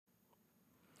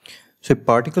So a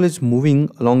particle is moving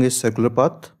along a circular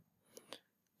path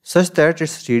such that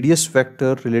its radius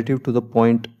vector relative to the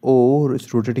point O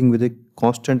is rotating with a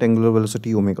constant angular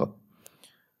velocity omega.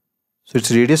 So its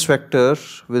radius vector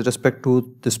with respect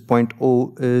to this point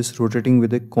O is rotating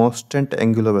with a constant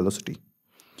angular velocity.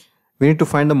 We need to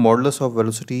find the modulus of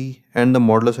velocity and the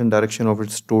modulus and direction of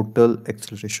its total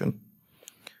acceleration.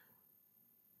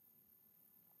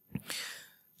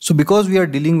 So because we are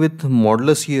dealing with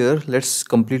modulus here, let's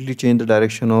completely change the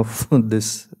direction of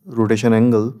this rotation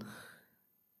angle,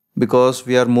 because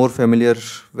we are more familiar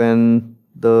when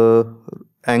the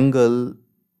angle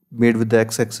made with the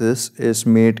x-axis is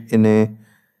made in a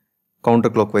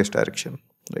counterclockwise direction,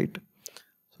 right?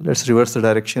 So let's reverse the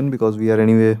direction because we are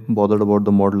anyway bothered about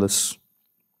the modulus.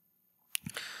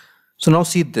 So now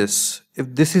see this,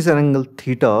 if this is an angle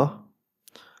theta,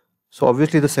 so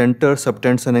obviously the center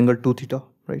subtends an angle 2 theta,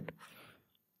 right?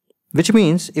 Which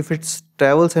means if it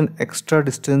travels an extra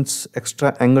distance,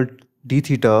 extra angle d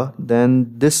theta,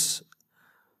 then this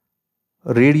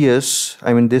radius,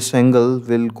 this angle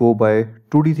will go by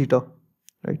 2d theta,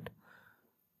 right?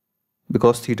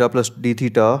 Because theta plus d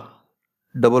theta,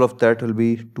 double of that will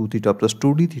be 2 theta plus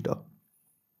 2d theta.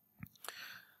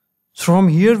 So from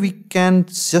here we can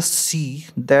just see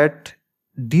that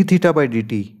d theta by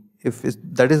dt,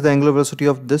 that is the angular velocity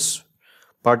of this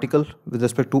particle with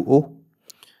respect to O.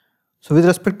 So with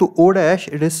respect to O dash,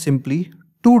 it is simply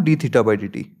 2 d theta by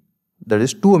dt, that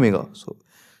is 2 omega. So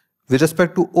with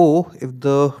respect to O, if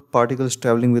the particle is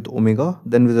traveling with omega,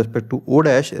 then with respect to O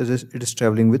dash, it is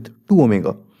traveling with 2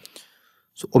 omega.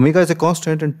 So omega is a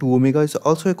constant and 2 omega is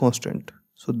also a constant.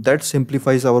 So that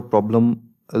simplifies our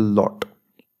problem a lot.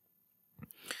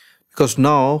 Because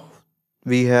now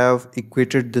we have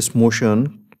equated this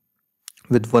motion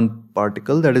with one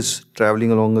particle that is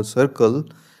traveling along a circle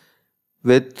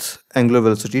with angular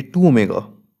velocity 2 omega,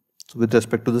 so with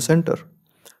respect to the center.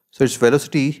 So its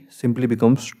velocity simply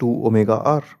becomes 2 omega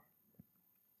r.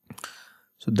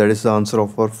 So that is the answer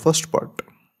of our first part.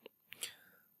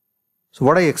 So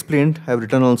what I explained, I have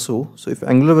written also. So if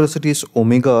angular velocity is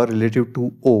omega relative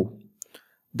to O,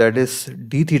 that is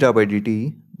d theta by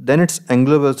dt, then its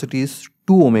angular velocity is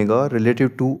 2 omega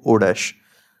relative to O dash,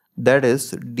 that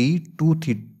is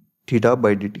d2 theta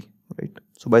by dt, right?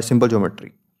 So by simple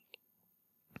geometry.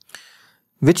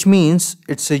 Which means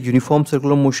it's a uniform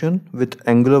circular motion with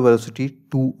angular velocity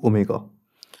 2 omega.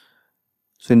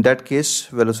 So in that case,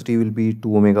 velocity will be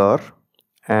 2 omega r,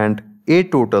 and A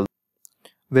total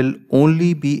will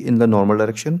only be in the normal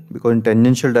direction, because in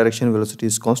tangential direction velocity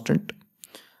is constant.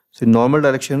 So in normal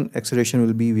direction, acceleration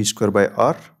will be v square by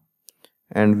r,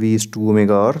 and v is 2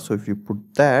 omega r. So if you put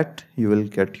that, you will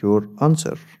get your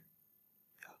answer.